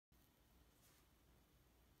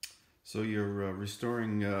So you're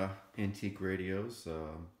restoring antique radios,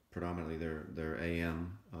 predominantly they're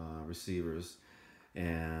AM receivers,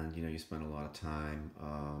 and you spend a lot of time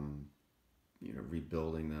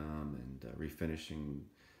rebuilding them and refinishing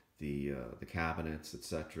the cabinets,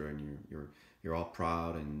 etc. And you're all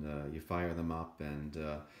proud, and you fire them up, and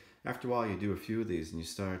after a while you do a few of these, and you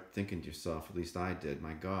start thinking to yourself, at least I did,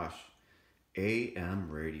 my gosh,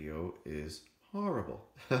 AM radio is horrible.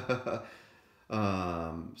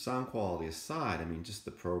 Sound quality aside, I mean, just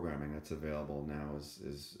the programming that's available now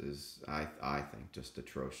is I think just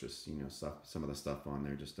atrocious. Some of the stuff on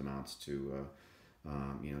there just amounts to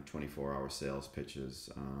 24-hour sales pitches,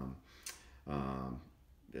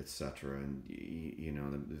 etc. And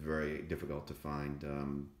it's very difficult to find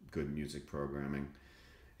good music programming.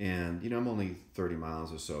 And I'm only 30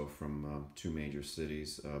 miles or so from two major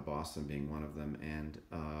cities, Boston being one of them, and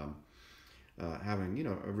having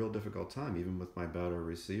a real difficult time, even with my better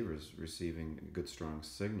receivers, receiving a good strong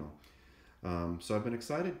signal. So I've been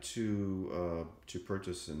excited to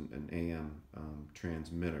purchase an AM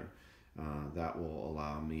transmitter that will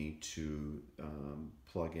allow me to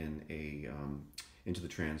plug in a into the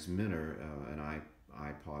transmitter an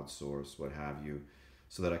iPod source, what have you,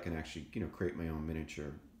 so that I can actually create my own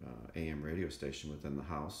miniature AM radio station within the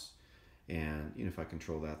house. And if I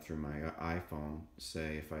control that through my iPhone,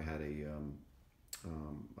 say if I had an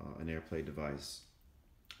AirPlay device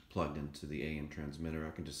plugged into the AM transmitter,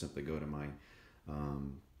 I can just simply go to my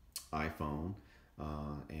um, iPhone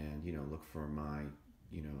and look for my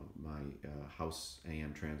house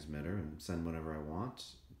AM transmitter and send whatever I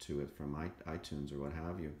want to it from iTunes or what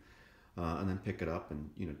have you, and then pick it up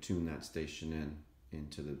and tune that station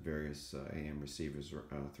into the various AM receivers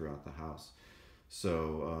throughout the house.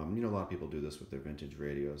 So a lot of people do this with their vintage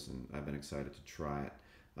radios, and I've been excited to try it.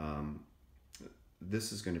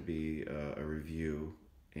 This is going to be a review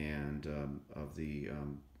and of the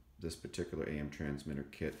this particular AM transmitter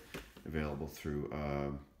kit available through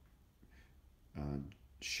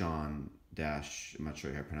Sean Dash. I'm not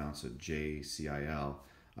sure how to pronounce it. JCIL,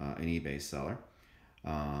 an eBay seller.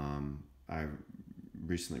 I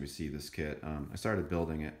recently received this kit. I started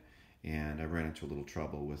building it, and I ran into a little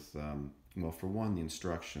trouble with well, for one, the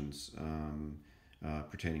instructions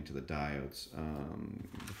pertaining to the diodes.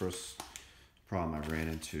 The first problem I ran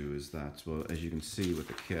into is that, well, as you can see with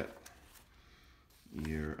the kit,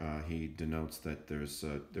 he denotes that there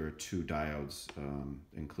are two diodes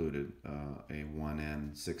included, a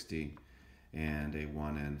 1N60 and a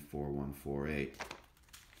 1N4148.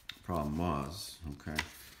 Problem was, okay,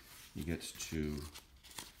 he gets to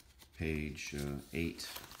page 8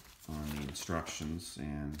 on the instructions,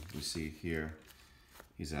 and we see here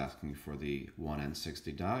he's asking for the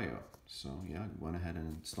 1N60 diode. So yeah, I went ahead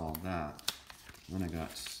and installed that. When I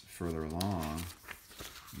got further along,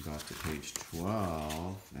 got to page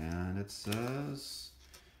 12, and it says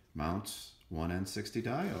mount 1N60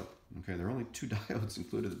 diode. Okay, there are only two diodes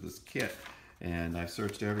included in this kit, and I've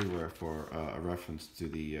searched everywhere for a reference to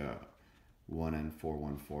the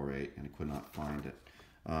 1N4148, and I could not find it.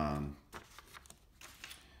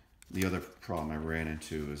 The other problem I ran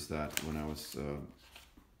into is that when I was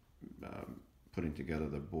putting together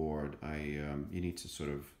the board, you need to sort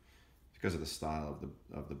of, because of the style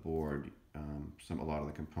of the board, a lot of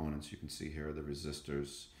the components you can see here, the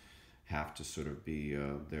resistors have to sort of be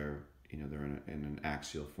they're in an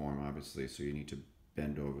axial form, obviously, so you need to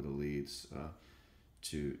bend over the leads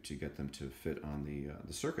to get them to fit on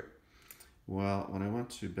the circuit. Well, when I went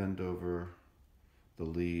to bend over the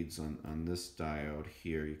leads on this diode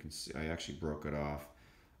here, you can see I actually broke it off.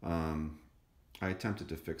 I attempted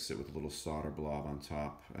to fix it with a little solder blob on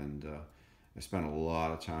top, and I spent a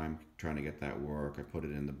lot of time trying to get that work. I put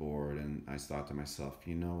it in the board, and I thought to myself,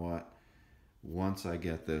 you know what? Once I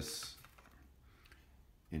get this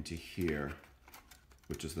into here,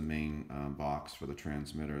 which is the main box for the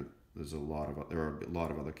transmitter, there are a lot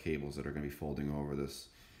of other cables that are going to be folding over this.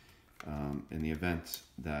 In the event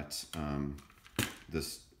that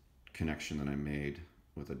this connection that I made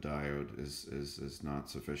with a diode is not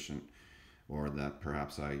sufficient, or that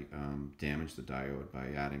perhaps I damaged the diode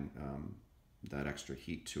by adding that extra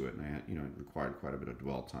heat to it, and it required quite a bit of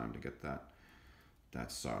dwell time to get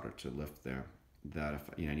that solder to lift there. That if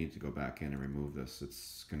I need to go back in and remove this,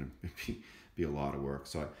 it's going to be a lot of work.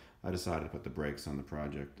 So I decided to put the brakes on the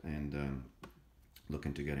project and look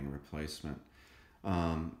into getting a replacement.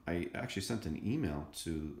 I actually sent an email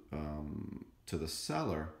to the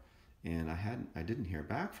seller, and I didn't hear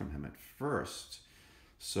back from him at first.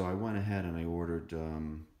 So I went ahead and I ordered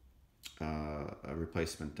a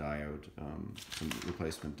replacement diode, some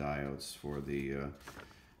replacement diodes for the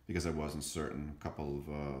because I wasn't certain. A couple of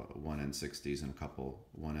 1N60s and a couple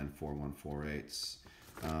 1N4148s.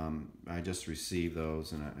 I just received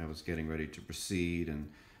those, and I was getting ready to proceed,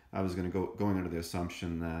 and I was going under the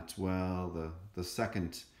assumption that, well, the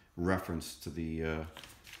second reference to the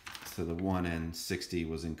 1N60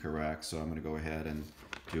 was incorrect, so I'm going to go ahead and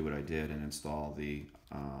do what I did and install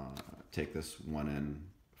take this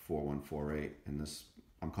 1N4148, and this,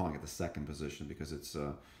 I'm calling it the second position because it's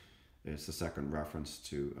the second reference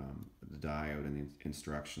to the diode and the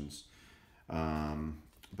instructions.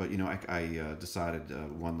 But I decided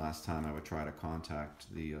one last time I would try to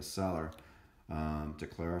contact the seller to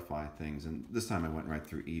clarify things, and this time I went right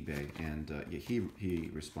through eBay, and he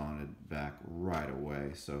responded back right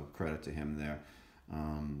away. So credit to him there.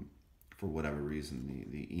 For whatever reason,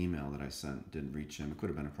 the email that I sent didn't reach him. It could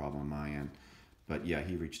have been a problem on my end, but yeah,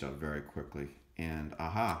 he reached out very quickly, and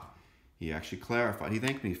he actually clarified. He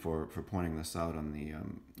thanked me for pointing this out on the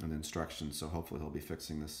instructions. So hopefully he'll be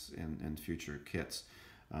fixing this in future kits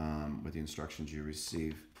with the instructions you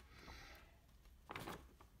receive.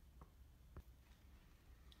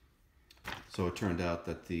 So it turned out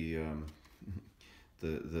that the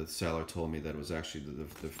seller told me that it was actually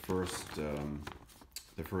the first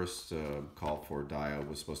call for diode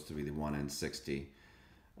was supposed to be the 1N60.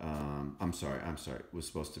 I'm sorry. It was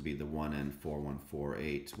supposed to be the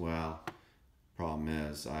 1N4148. Well, problem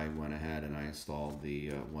is I went ahead and I installed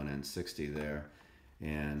the 1N60 there,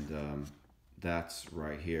 and that's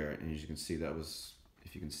right here. And as you can see,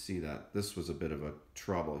 if you can see that, this was a bit of a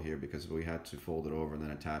trouble here because we had to fold it over and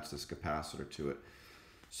then attach this capacitor to it.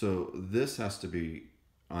 So this has to be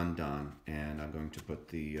undone, and I'm going to put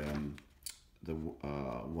the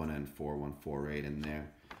 1N4148 in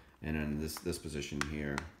there, and in this position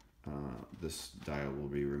here, this diode will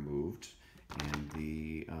be removed, and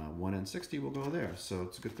the 1N60 will go there. So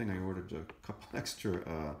it's a good thing I ordered a couple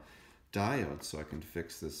extra diodes so I can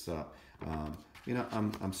fix this up.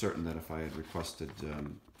 I'm certain that if I had requested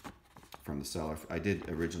from the seller, I did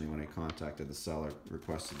originally when I contacted the seller,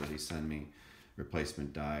 requested that he send me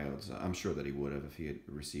replacement diodes. I'm sure that he would have if he had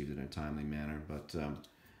received it in a timely manner, but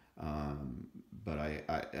I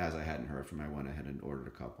as I hadn't heard from him, I went ahead and ordered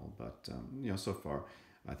a couple. But so far,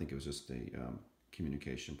 I think it was just a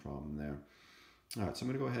communication problem there. All right, so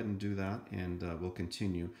I'm going to go ahead and do that, and we'll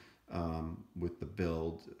continue with the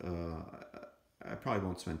build. I probably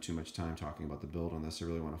won't spend too much time talking about the build on this. I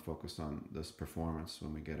really want to focus on this performance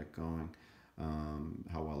when we get it going,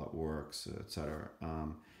 how well it works, etc.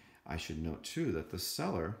 I should note too that the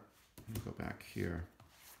seller, let me go back here,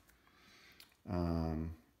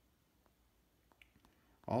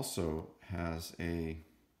 also has a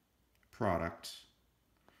product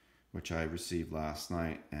which I received last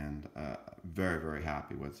night, and very, very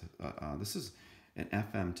happy with. This is an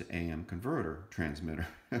FM to AM converter transmitter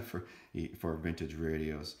for vintage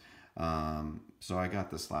radios. So I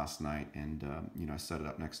got this last night, and I set it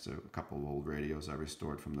up next to a couple of old radios I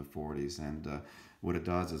restored from the 40s. And what it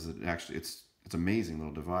does is it's an amazing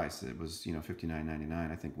little device. It was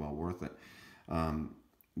 $59.99, I think, well worth it.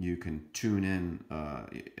 You can tune in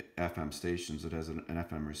FM stations. It has an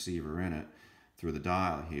FM receiver in it through the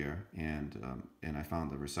dial here, and I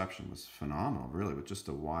found the reception was phenomenal, really, with just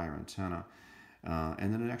a wire antenna.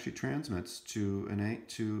 And then it actually transmits to an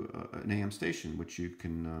AM station, which you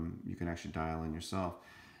can actually dial in yourself.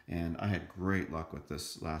 And I had great luck with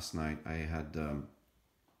this last night. I had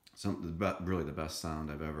really the best sound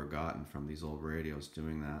I've ever gotten from these old radios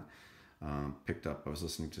doing that. I was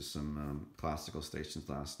listening to some classical stations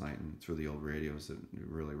last night, and through the old radios, it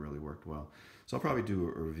really, really worked well. So I'll probably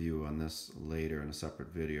do a review on this later in a separate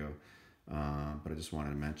video, but I just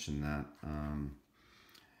wanted to mention that.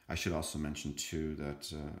 I should also mention too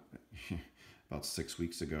that about 6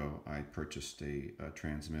 weeks ago, I purchased a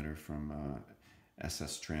transmitter from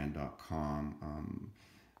sstran.com.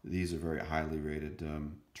 These are very highly rated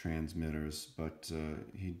transmitters, but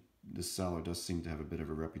the seller does seem to have a bit of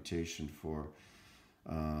a reputation for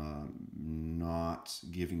not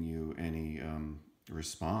giving you any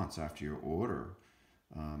response after your order,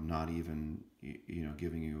 not even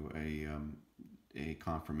giving you a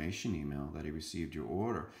confirmation email that he received your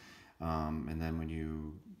order, and then when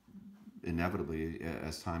you inevitably,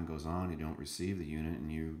 as time goes on, you don't receive the unit,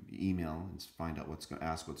 and you email and find out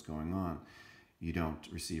ask what's going on, you don't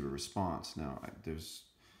receive a response. Now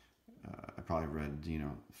I probably read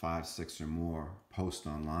 5, 6 or more posts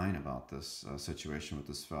online about this situation with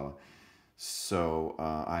this fellow. So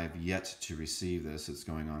I have yet to receive this. It's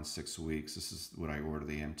going on 6 weeks. This is what I ordered,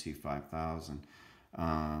 the MT5000.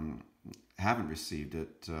 Haven't received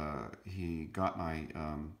it. He got my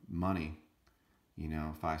money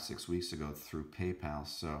 5-6 weeks ago through PayPal.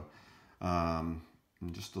 So um,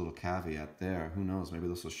 just a little caveat there. Who knows? Maybe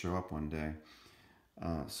this will show up one day.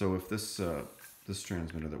 So if this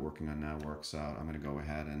transmitter that we're working on now works out, I'm going to go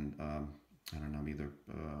ahead and I don't know, either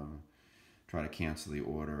try to cancel the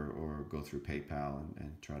order or go through PayPal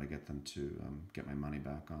and try to get them to get my money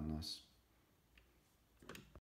back on this.